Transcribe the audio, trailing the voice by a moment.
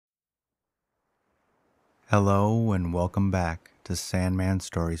Hello and welcome back to Sandman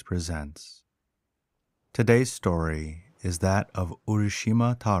Stories Presents. Today's story is that of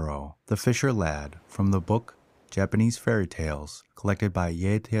Urashima Taro, the fisher lad, from the book Japanese Fairy Tales, collected by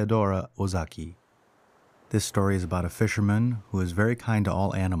Theodora Ozaki. This story is about a fisherman who is very kind to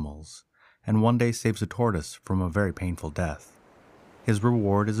all animals, and one day saves a tortoise from a very painful death. His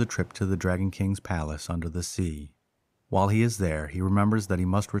reward is a trip to the Dragon King's palace under the sea. While he is there, he remembers that he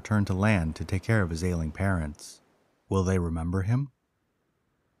must return to land to take care of his ailing parents. Will they remember him?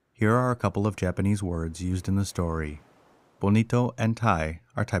 Here are a couple of Japanese words used in the story. Bonito and tai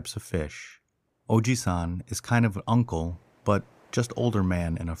are types of fish. Oji-san is kind of an uncle, but just older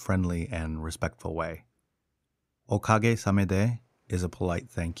man in a friendly and respectful way. Okage samede is a polite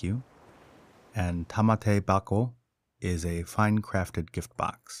thank you. And tamate bako is a fine-crafted gift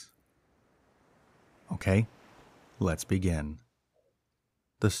box. Okay. Let's begin.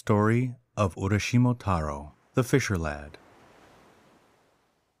 The story of Urashima Taro, the fisher lad.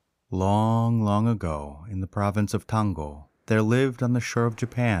 Long, long ago, in the province of Tango, there lived on the shore of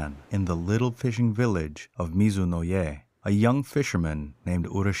Japan, in the little fishing village of Mizuno-ye, a young fisherman named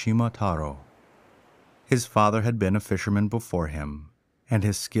Urashima Taro. His father had been a fisherman before him, and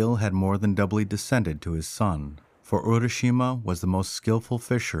his skill had more than doubly descended to his son, for Urashima was the most skillful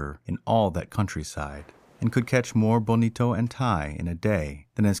fisher in all that countryside, and could catch more bonito and tai in a day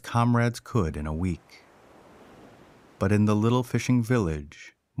than his comrades could in a week. But in the little fishing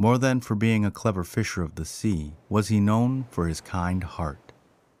village, more than for being a clever fisher of the sea, was he known for his kind heart.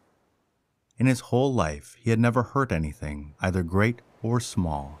 In his whole life, he had never hurt anything, either great or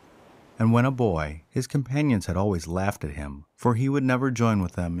small, and when a boy, his companions had always laughed at him, for he would never join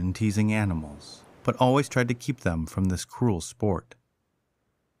with them in teasing animals, but always tried to keep them from this cruel sport.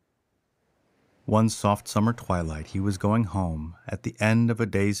 One soft summer twilight he was going home at the end of a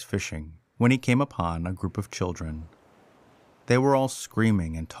day's fishing when he came upon a group of children. They were all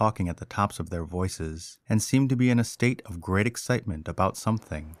screaming and talking at the tops of their voices and seemed to be in a state of great excitement about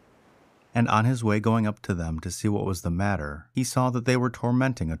something. And on his way going up to them to see what was the matter, he saw that they were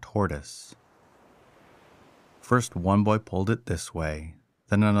tormenting a tortoise. First one boy pulled it this way,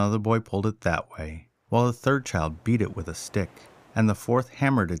 then another boy pulled it that way, while the third child beat it with a stick, and the fourth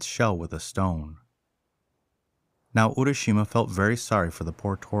hammered its shell with a stone. Now Urashima felt very sorry for the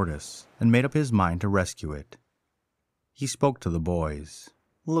poor tortoise, and made up his mind to rescue it. He spoke to the boys.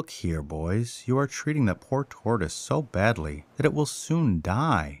 "Look here, boys, you are treating that poor tortoise so badly that it will soon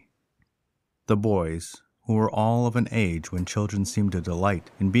die." The boys, who were all of an age when children seem to delight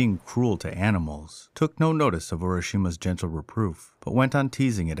in being cruel to animals, took no notice of Urashima's gentle reproof, but went on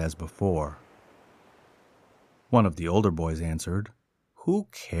teasing it as before. One of the older boys answered, "Who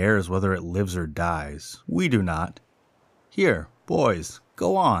cares whether it lives or dies? We do not. Here, boys,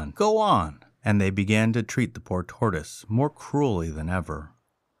 go on, go on." And they began to treat the poor tortoise more cruelly than ever.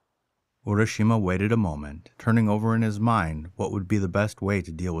 Urashima waited a moment, turning over in his mind what would be the best way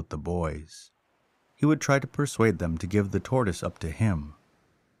to deal with the boys. He would try to persuade them to give the tortoise up to him.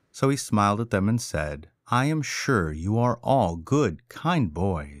 So he smiled at them and said, "I am sure you are all good, kind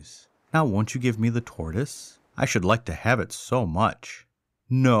boys. Now won't you give me the tortoise? I should like to have it so much."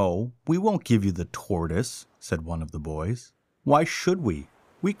 "No, we won't give you the tortoise," said one of the boys. "Why should we?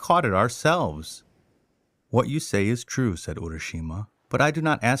 We caught it ourselves." "What you say is true," said Urashima, "but I do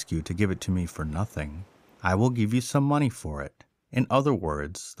not ask you to give it to me for nothing. I will give you some money for it. In other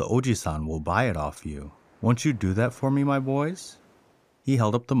words, the Oji-san will buy it off you. Won't you do that for me, my boys?" He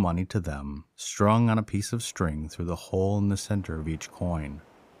held up the money to them, strung on a piece of string through the hole in the center of each coin.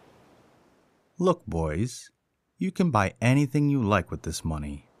 "Look, boys. You can buy anything you like with this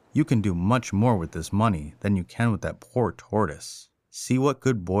money. You can do much more with this money than you can with that poor tortoise. See what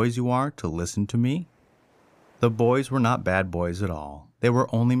good boys you are to listen to me." The boys were not bad boys at all. They were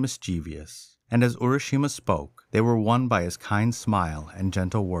only mischievous, and as Urashima spoke, they were won by his kind smile and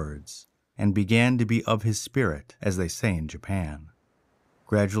gentle words, and began to be of his spirit, as they say in Japan.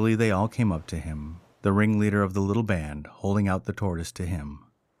 Gradually they all came up to him, the ringleader of the little band holding out the tortoise to him.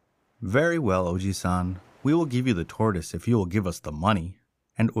 "Very well, Oji-san. We will give you the tortoise if you will give us the money."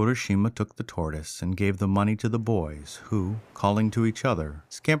 And Urashima took the tortoise and gave the money to the boys, who, calling to each other,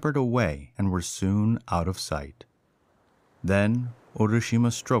 scampered away and were soon out of sight. Then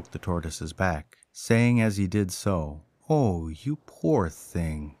Urashima stroked the tortoise's back, saying as he did so, "Oh, you poor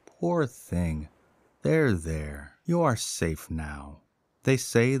thing, poor thing. There, you are safe now. They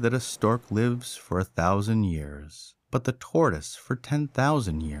say that a stork lives for 1,000 years, but the tortoise for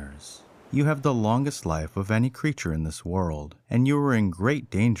 10,000 years. You have the longest life of any creature in this world, and you are in great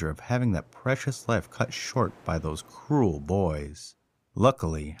danger of having that precious life cut short by those cruel boys.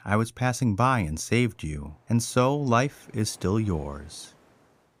 Luckily, I was passing by and saved you, and so life is still yours.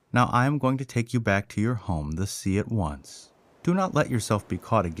 Now I am going to take you back to your home, the sea, at once. Do not let yourself be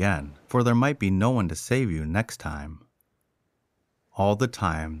caught again, for there might be no one to save you next time." All the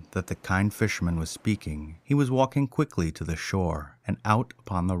time that the kind fisherman was speaking, he was walking quickly to the shore and out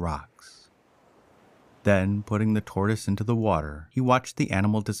upon the rocks. Then, putting the tortoise into the water, he watched the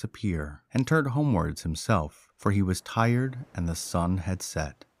animal disappear and turned homewards himself, for he was tired and the sun had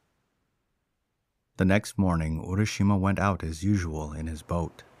set. The next morning, Urashima went out as usual in his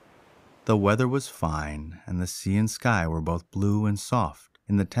boat. The weather was fine, and the sea and sky were both blue and soft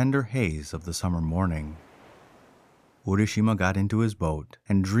in the tender haze of the summer morning. Urashima got into his boat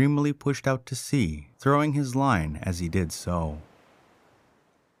and dreamily pushed out to sea, throwing his line as he did so.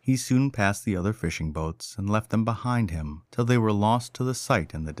 He soon passed the other fishing boats and left them behind him till they were lost to the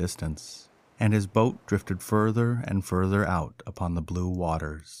sight in the distance, and his boat drifted further and further out upon the blue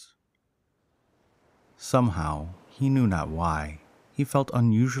waters. Somehow, he knew not why, he felt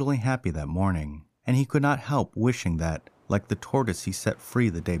unusually happy that morning, and he could not help wishing that, like the tortoise he set free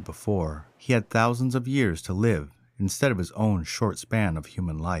the day before, he had thousands of years to live instead of his own short span of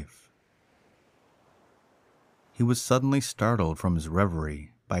human life. He was suddenly startled from his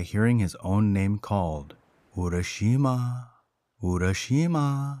reverie by hearing his own name called, "Urashima,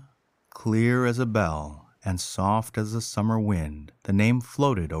 Urashima." Clear as a bell and soft as a summer wind, the name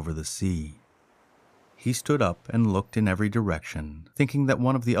floated over the sea. He stood up and looked in every direction, thinking that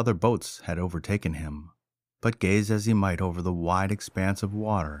one of the other boats had overtaken him. But gaze as he might over the wide expanse of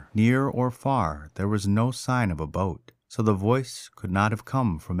water, near or far there was no sign of a boat, so the voice could not have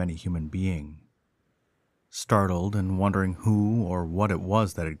come from any human being. Startled and wondering who or what it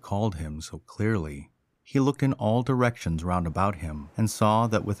was that had called him so clearly, he looked in all directions round about him and saw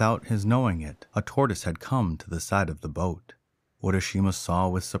that without his knowing it, a tortoise had come to the side of the boat. Urashima saw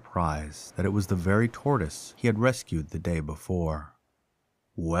with surprise that it was the very tortoise he had rescued the day before.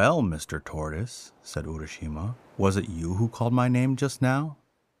 "Well, Mr. Tortoise," said Urashima, "was it you who called my name just now?"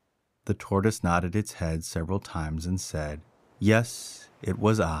 The tortoise nodded its head several times and said, "Yes, it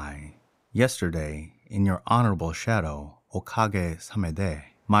was I. Yesterday, in your honorable shadow, Okage Samede,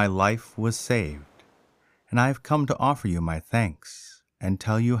 my life was saved, and I have come to offer you my thanks and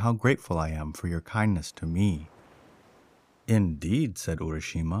tell you how grateful I am for your kindness to me." "Indeed," said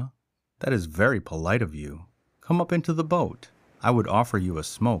Urashima, "that is very polite of you. Come up into the boat. I would offer you a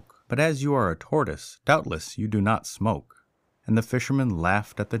smoke, but as you are a tortoise, doubtless you do not smoke." And the fisherman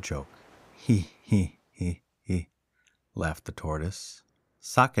laughed at the joke. "He, laughed the tortoise.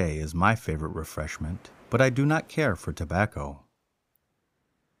 "Sake is my favorite refreshment, but I do not care for tobacco."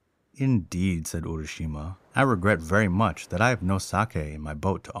 "Indeed," said Urashima, "I regret very much that I have no sake in my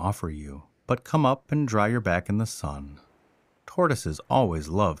boat to offer you, but come up and dry your back in the sun. Tortoises always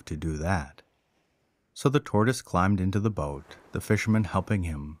love to do that." So the tortoise climbed into the boat, the fisherman helping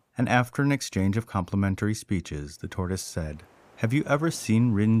him, and after an exchange of complimentary speeches, the tortoise said, "Have you ever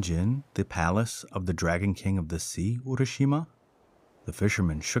seen Rin Jin, the palace of the Dragon King of the Sea, Urashima?" The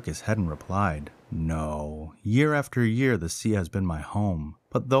fisherman shook his head and replied, "No, year after year the sea has been my home,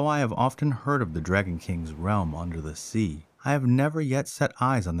 but though I have often heard of the Dragon King's realm under the sea, I have never yet set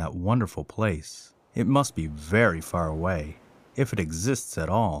eyes on that wonderful place. It must be very far away, if it exists at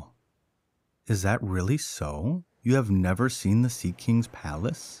all." "Is that really so? You have never seen the Sea King's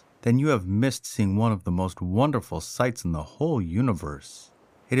palace? Then you have missed seeing one of the most wonderful sights in the whole universe.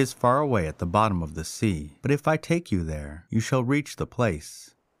 It is far away at the bottom of the sea, but if I take you there, you shall reach the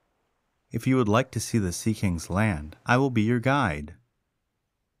place. If you would like to see the Sea King's land, I will be your guide."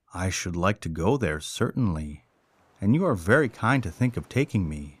 "I should like to go there, certainly, and you are very kind to think of taking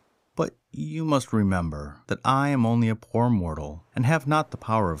me. But you must remember that I am only a poor mortal and have not the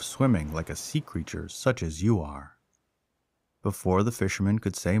power of swimming like a sea creature such as you are." Before the fisherman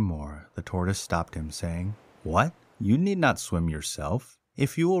could say more, the tortoise stopped him, saying, "What? You need not swim yourself.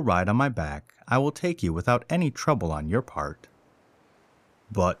 If you will ride on my back, I will take you without any trouble on your part."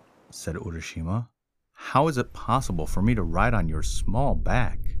 "But," said Urashima, "how is it possible for me to ride on your small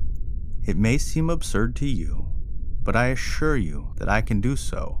back? It may seem absurd to you, but I assure you that I can do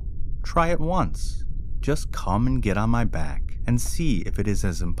so. Try it once. Just come and get on my back and see if it is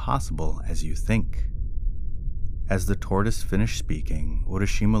as impossible as you think." As the tortoise finished speaking,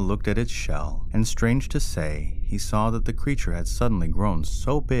 Urashima looked at its shell, and strange to say, he saw that the creature had suddenly grown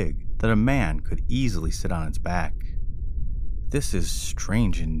so big that a man could easily sit on its back. "This is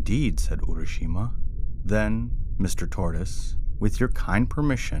strange indeed," said Urashima. "Then, Mr. Tortoise, with your kind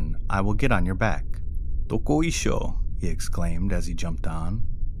permission, I will get on your back." "Doko isho," he exclaimed as he jumped on.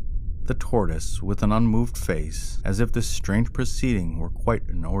 The tortoise, with an unmoved face, as if this strange proceeding were quite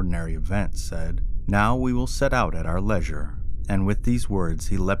an ordinary event, said, "Now we will set out at our leisure." And with these words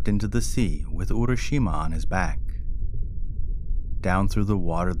he leapt into the sea with Urashima on his back. Down through the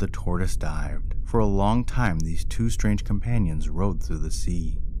water the tortoise dived. For a long time these two strange companions rowed through the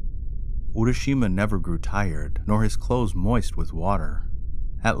sea. Urashima never grew tired, nor his clothes moist with water.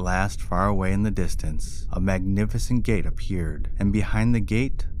 At last, far away in the distance, a magnificent gate appeared, and behind the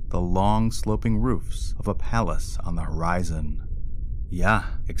gate, the long sloping roofs of a palace on the horizon. "Yeah,"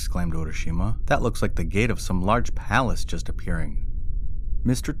 exclaimed Urashima, "that looks like the gate of some large palace just appearing.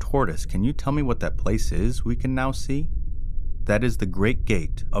 Mr. Tortoise, can you tell me what that place is we can now see?" "That is the great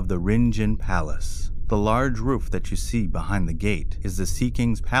gate of the Rin Jin palace. The large roof that you see behind the gate is the Sea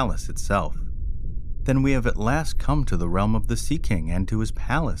King's palace itself." "Then we have at last come to the realm of the Sea King and to his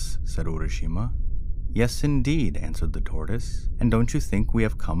palace," said Urashima. "Yes, indeed," answered the tortoise. "And don't you think we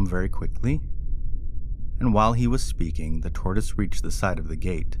have come very quickly?" And while he was speaking, the tortoise reached the side of the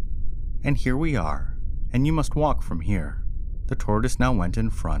gate. "And here we are, and you must walk from here." The tortoise now went in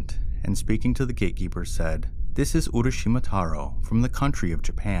front, and speaking to the gatekeeper said, "This is Urashima Taro, from the country of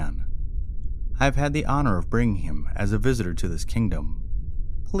Japan. I have had the honor of bringing him as a visitor to this kingdom.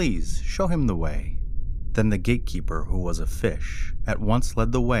 Please, show him the way." Then the gatekeeper, who was a fish, at once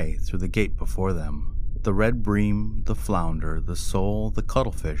led the way through the gate before them. The red bream, the flounder, the sole, the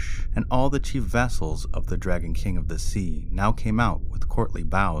cuttlefish, and all the chief vassals of the Dragon King of the Sea now came out with courtly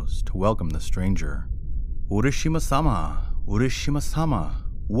bows to welcome the stranger. "Urashima-sama! Urashima-sama!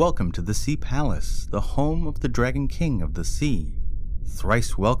 Welcome to the Sea Palace, the home of the Dragon King of the Sea.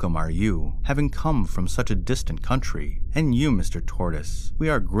 Thrice welcome are you, having come from such a distant country. And you, Mr. Tortoise, we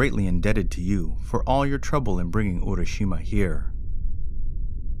are greatly indebted to you for all your trouble in bringing Urashima here."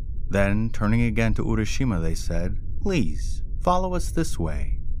 Then, turning again to Urashima, they said, "Please, follow us this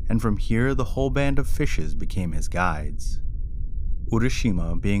way." And from here the whole band of fishes became his guides.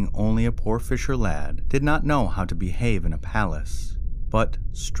 Urashima, being only a poor fisher lad, did not know how to behave in a palace. But,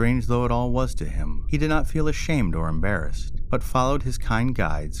 strange though it all was to him, he did not feel ashamed or embarrassed, but followed his kind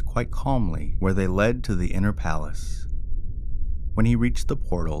guides quite calmly, where they led to the inner palace. When he reached the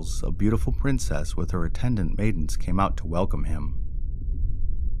portals, a beautiful princess with her attendant maidens came out to welcome him.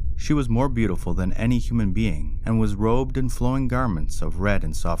 She was more beautiful than any human being, and was robed in flowing garments of red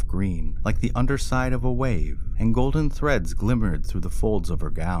and soft green, like the underside of a wave, and golden threads glimmered through the folds of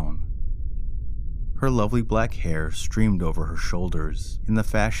her gown. Her lovely black hair streamed over her shoulders, in the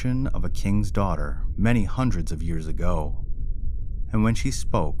fashion of a king's daughter many hundreds of years ago. And when she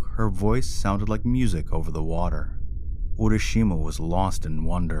spoke, her voice sounded like music over the water. Urashima was lost in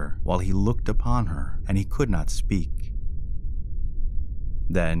wonder, while he looked upon her, and he could not speak.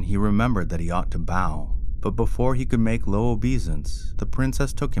 Then he remembered that he ought to bow, but before he could make low obeisance, the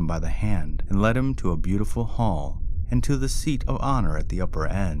princess took him by the hand and led him to a beautiful hall, and to the seat of honor at the upper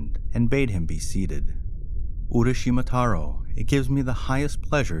end, and bade him be seated. "Urashima Taro, it gives me the highest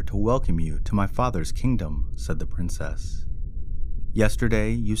pleasure to welcome you to my father's kingdom," said the princess.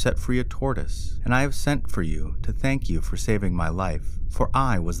 "Yesterday you set free a tortoise, and I have sent for you to thank you for saving my life, for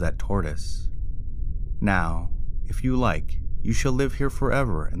I was that tortoise. Now, if you like, you shall live here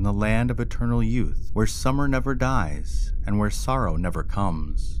forever in the land of eternal youth, where summer never dies, and where sorrow never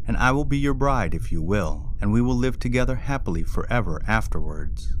comes, and I will be your bride if you will, and we will live together happily forever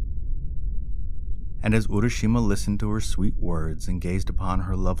afterwards." And as Urashima listened to her sweet words and gazed upon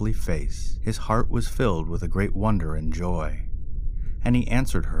her lovely face, his heart was filled with a great wonder and joy, and he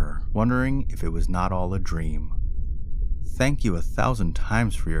answered her, wondering if it was not all a dream. "Thank you 1,000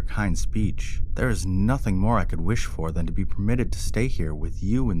 times for your kind speech. There is nothing more I could wish for than to be permitted to stay here with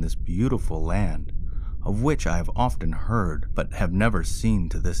you in this beautiful land, of which I have often heard, but have never seen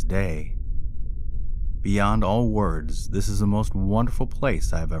to this day. Beyond all words, this is the most wonderful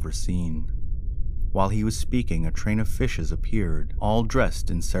place I have ever seen." While he was speaking, a train of fishes appeared, all dressed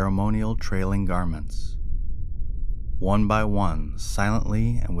in ceremonial trailing garments. One by one,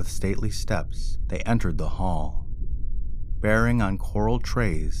 silently and with stately steps, they entered the hall, bearing on coral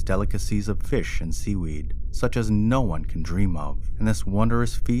trays delicacies of fish and seaweed, such as no one can dream of, and this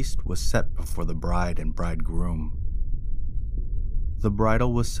wondrous feast was set before the bride and bridegroom. The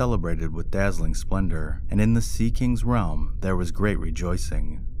bridal was celebrated with dazzling splendor, and in the Sea King's realm there was great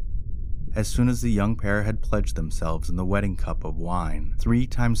rejoicing. As soon as the young pair had pledged themselves in the wedding cup of wine, 3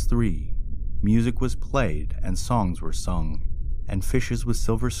 times 3, music was played and songs were sung, and fishes with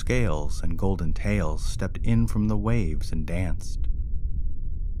silver scales and golden tails stepped in from the waves and danced.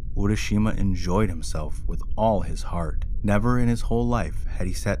 Urashima enjoyed himself with all his heart. Never in his whole life had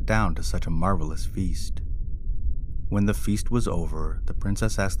he sat down to such a marvelous feast. When the feast was over, the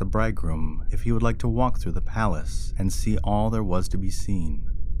princess asked the bridegroom if he would like to walk through the palace and see all there was to be seen.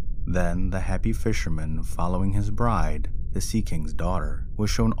 Then the happy fisherman, following his bride, the Sea King's daughter, was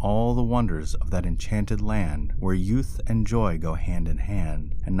shown all the wonders of that enchanted land where youth and joy go hand in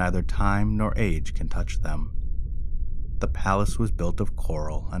hand, and neither time nor age can touch them. The palace was built of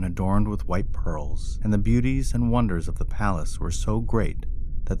coral and adorned with white pearls, and the beauties and wonders of the palace were so great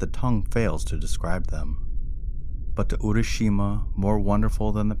that the tongue fails to describe them. But to Urashima, more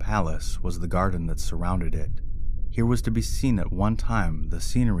wonderful than the palace was the garden that surrounded it. Here was to be seen at one time the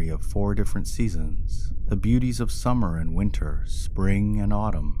scenery of 4 different seasons. The beauties of summer and winter, spring and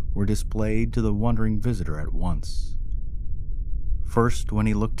autumn were displayed to the wondering visitor at once. First, when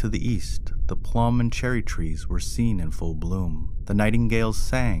he looked to the east, the plum and cherry trees were seen in full bloom. The nightingales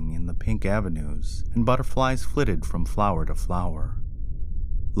sang in the pink avenues, and butterflies flitted from flower to flower.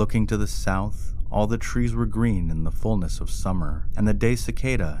 Looking to the south, all the trees were green in the fullness of summer, and the day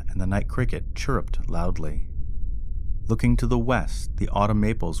cicada and the night cricket chirruped loudly. Looking to the west, the autumn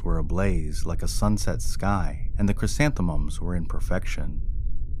maples were ablaze like a sunset sky, and the chrysanthemums were in perfection.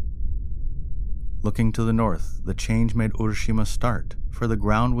 Looking to the north, the change made Urashima start, for the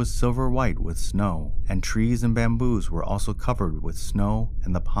ground was silver white with snow, and trees and bamboos were also covered with snow,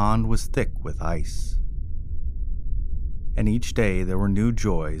 and the pond was thick with ice. And each day there were new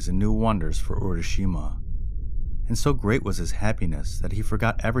joys and new wonders for Urashima, and so great was his happiness that he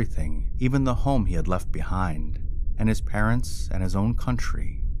forgot everything, even the home he had left behind, and his parents and his own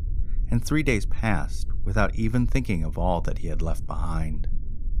country, and 3 days passed without even thinking of all that he had left behind.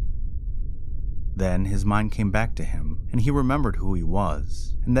 Then his mind came back to him, and he remembered who he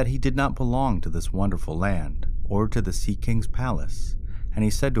was, and that he did not belong to this wonderful land, or to the Sea King's palace, and he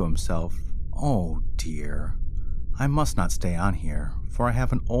said to himself, "Oh dear, I must not stay on here, for I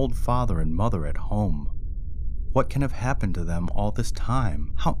have an old father and mother at home. What can have happened to them all this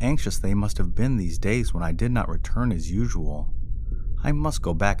time? How anxious they must have been these days when I did not return as usual. I must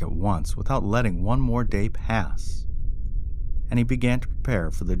go back at once without letting one more day pass." And he began to prepare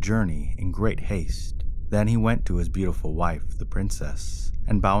for the journey in great haste. Then he went to his beautiful wife, the princess,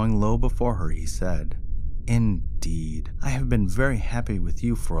 and bowing low before her, he said, "Indeed, I have been very happy with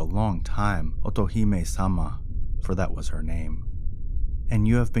you for a long time, Otohime-sama," for that was her name. "And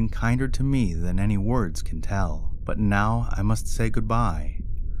you have been kinder to me than any words can tell. But now I must say goodbye.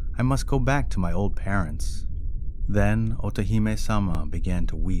 I must go back to my old parents." Then Otohime-sama began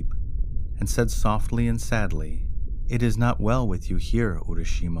to weep, and said softly and sadly, "It is not well with you here,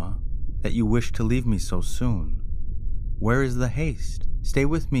 Urashima, that you wish to leave me so soon. Where is the haste? Stay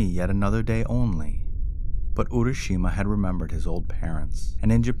with me yet another day only." But Urashima had remembered his old parents, and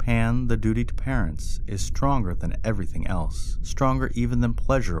in Japan the duty to parents is stronger than everything else, stronger even than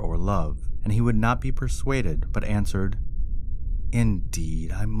pleasure or love, and he would not be persuaded, but answered,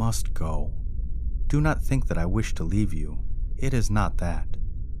 "Indeed, I must go. Do not think that I wish to leave you. It is not that.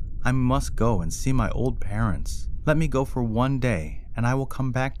 I must go and see my old parents. Let me go for 1 day, and I will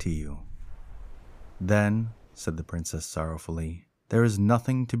come back to you." "Then," said the princess sorrowfully, "there is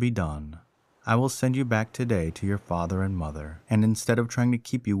nothing to be done. I will send you back today to your father and mother, and instead of trying to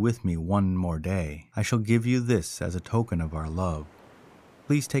keep you with me 1 more day, I shall give you this as a token of our love.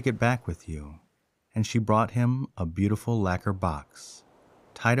 Please take it back with you." And she brought him a beautiful lacquer box,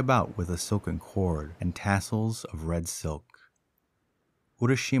 tied about with a silken cord and tassels of red silk.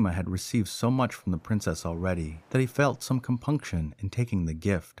 Urashima had received so much from the princess already that he felt some compunction in taking the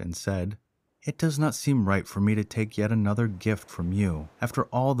gift, and said, "It does not seem right for me to take yet another gift from you after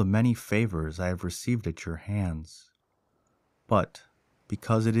all the many favors I have received at your hands. But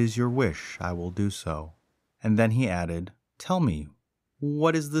because it is your wish, I will do so." And then he added, "Tell me,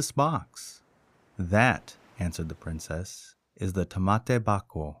 what is this box?" "That," answered the princess, "is the tamate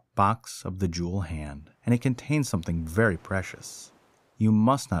bako, box of the jewel hand, and it contains something very precious. You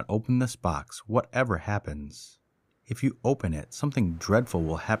must not open this box, whatever happens. If you open it, something dreadful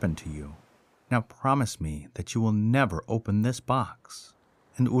will happen to you. Now promise me that you will never open this box."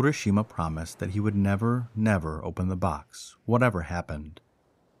 And Urashima promised that he would never open the box, whatever happened.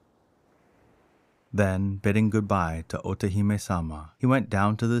 Then, bidding goodbye to Otohime-sama, he went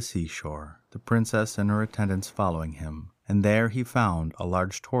down to the seashore, the princess and her attendants following him, and there he found a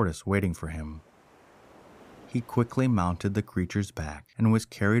large tortoise waiting for him. He quickly mounted the creature's back and was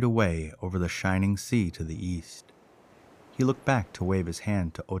carried away over the shining sea to the east. He looked back to wave his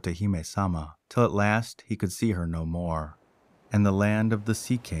hand to Otohime-sama, till at last he could see her no more, and the land of the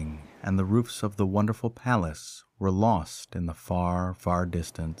Sea King and the roofs of the wonderful palace were lost in the far, far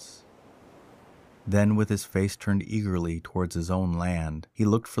distance. Then, with his face turned eagerly towards his own land, he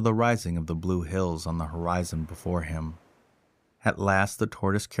looked for the rising of the blue hills on the horizon before him. At last the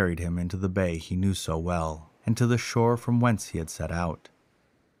tortoise carried him into the bay he knew so well, and to the shore from whence he had set out.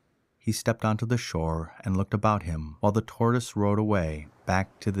 He stepped onto the shore and looked about him, while the tortoise rowed away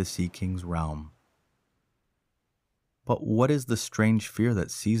back to the Sea King's realm. But what is the strange fear that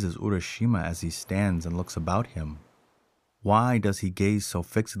seizes Urashima as he stands and looks about him? Why does he gaze so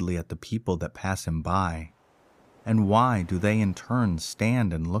fixedly at the people that pass him by? And why do they in turn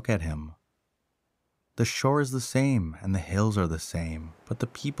stand and look at him? The shore is the same and the hills are the same, but the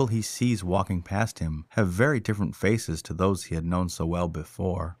people he sees walking past him have very different faces to those he had known so well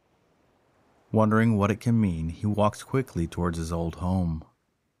before. Wondering what it can mean, he walks quickly towards his old home.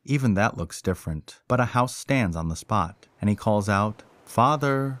 Even that looks different, but a house stands on the spot, and he calls out,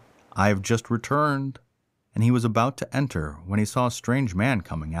 "Father, I have just returned." And he was about to enter when he saw a strange man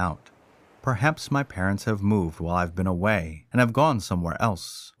coming out. "Perhaps my parents have moved while I've been away, and have gone somewhere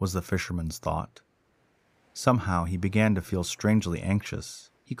else," was the fisherman's thought. Somehow he began to feel strangely anxious.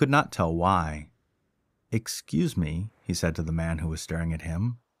 He could not tell why. "Excuse me," he said to the man who was staring at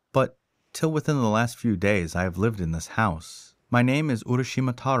him, "but till within the last few days I have lived in this house. My name is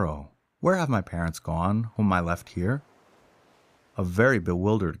Urashima Taro. Where have my parents gone, whom I left here?" A very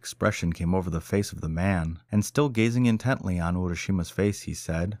bewildered expression came over the face of the man, and still gazing intently on Urashima's face, he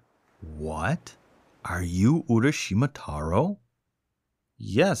said, "What? Are you Urashima Taro?"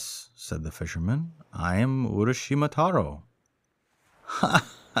 "Yes," said the fisherman, "I am Urashima Taro." "Ha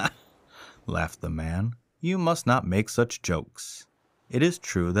ha!" laughed the man. "You must not make such jokes. It is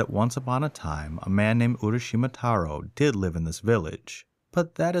true that once upon a time a man named Urashima Taro did live in this village,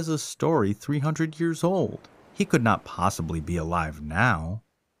 but that is a story 300 years old. He could not possibly be alive now."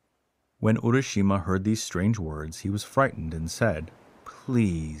 When Urashima heard these strange words, he was frightened and said,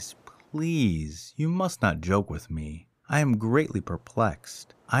 "Please, please, you must not joke with me. I am greatly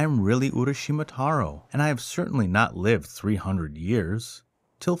perplexed. I am really Urashima Taro, and I have certainly not lived 300 years.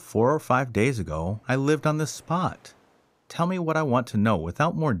 Till 4 or 5 days ago, I lived on this spot. Tell me what I want to know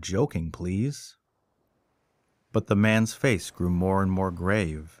without more joking, please." But the man's face grew more and more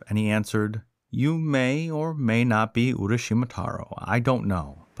grave, and he answered, "You may or may not be Urashima Taro, I don't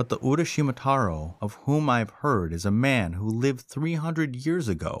know. But the Urashima Taro of whom I have heard is a man who lived 300 years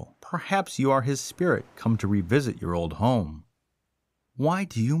ago. Perhaps you are his spirit come to revisit your old home." "Why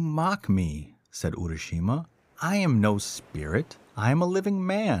do you mock me?" said Urashima. "I am no spirit. I am a living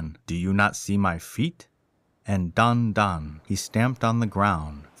man. Do you not see my feet?" And dan, he stamped on the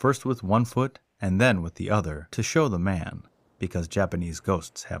ground, first with one foot and then with the other, to show the man, because Japanese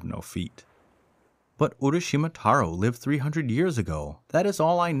ghosts have no feet. "But Urashima Taro lived 300 years ago. That is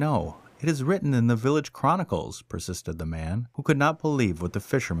all I know. It is written in the village chronicles," persisted the man, who could not believe what the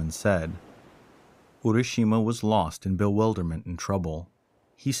fisherman said. Urashima was lost in bewilderment and trouble.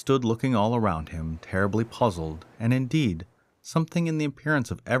 He stood looking all around him, terribly puzzled, and indeed, something in the appearance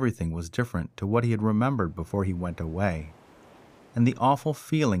of everything was different to what he had remembered before he went away. And the awful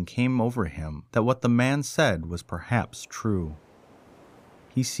feeling came over him that what the man said was perhaps true.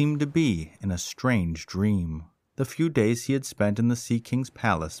 He seemed to be in a strange dream. The few days he had spent in the Sea King's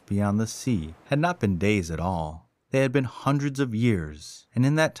palace beyond the sea had not been days at all. They had been hundreds of years, and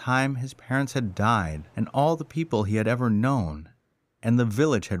in that time his parents had died, and all the people he had ever known, and the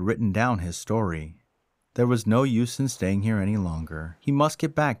village had written down his story. There was no use in staying here any longer. He must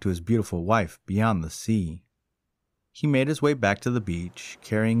get back to his beautiful wife beyond the sea. He made his way back to the beach,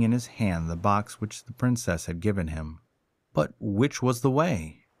 carrying in his hand the box which the princess had given him. But which was the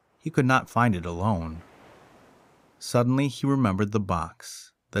way? He could not find it alone. Suddenly he remembered the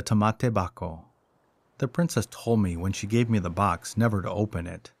box, the tamate bako. The princess told me when she gave me the box never to open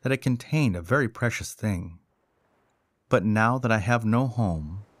it, that it contained a very precious thing. But now that I have no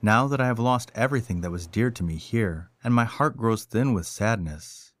home, now that I have lost everything that was dear to me here, and my heart grows thin with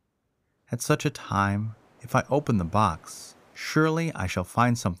sadness, at such a time, if I open the box, surely I shall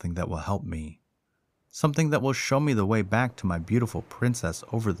find something that will help me. Something that will show me the way back to my beautiful princess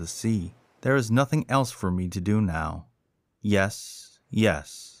over the sea. There is nothing else for me to do now. Yes,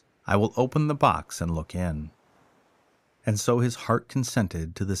 I will open the box and look in." And so his heart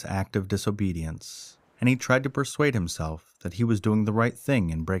consented to this act of disobedience, and he tried to persuade himself that he was doing the right thing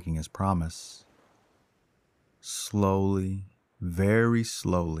in breaking his promise. Slowly, very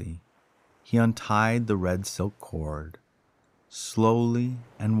slowly, he untied the red silk cord. Slowly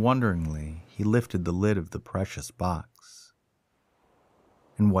and wonderingly, he lifted the lid of the precious box.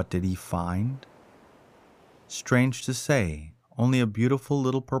 And what did he find? Strange to say, only a beautiful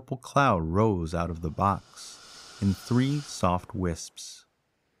little purple cloud rose out of the box in 3 soft wisps.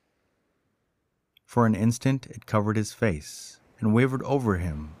 For an instant it covered his face and wavered over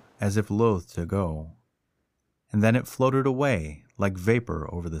him as if loath to go, and then it floated away like vapor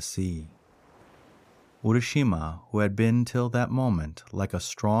over the sea. Urashima, who had been till that moment like a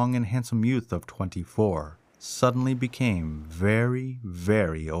strong and handsome youth of 24, suddenly became very,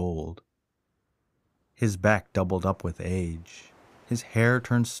 very old. His back doubled up with age, his hair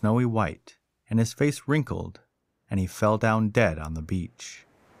turned snowy white, and his face wrinkled, and he fell down dead on the beach.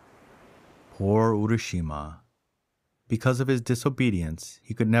 Poor Urashima. Because of his disobedience,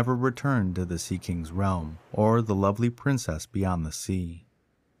 he could never return to the Sea King's realm, or the lovely princess beyond the sea.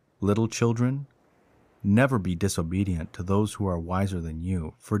 Little children, never be disobedient to those who are wiser than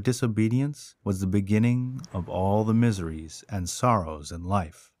you, for disobedience was the beginning of all the miseries and sorrows in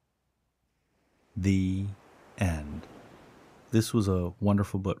life. The end. This was a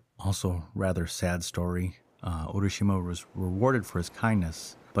wonderful but also rather sad story. Urashima was rewarded for his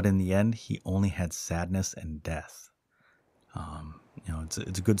kindness, but in the end, he only had sadness and death.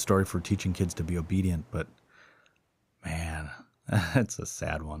 It's a good story for teaching kids to be obedient, but man, that's a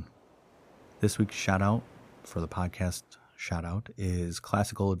sad one. This week's shout out for the podcast shout out is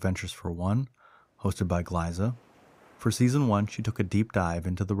Classical Adventures for One, hosted by Glyza. For season 1, she took a deep dive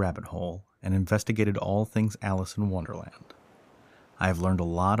into the rabbit hole and investigated all things Alice in Wonderland. I have learned a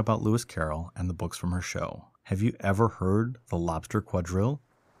lot about Lewis Carroll and the books from her show. Have you ever heard The Lobster Quadrille?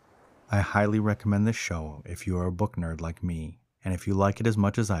 I highly recommend this show if you are a book nerd like me, and if you like it as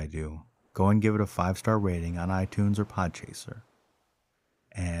much as I do, go and give it a 5-star rating on iTunes or Podchaser.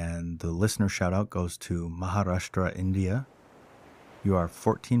 And the listener shout-out goes to Maharashtra, India. You are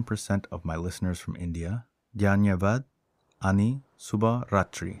 14% of my listeners from India. Dhanyavad, Ani, Subha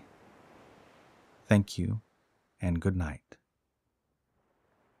Ratri. Thank you, and good night.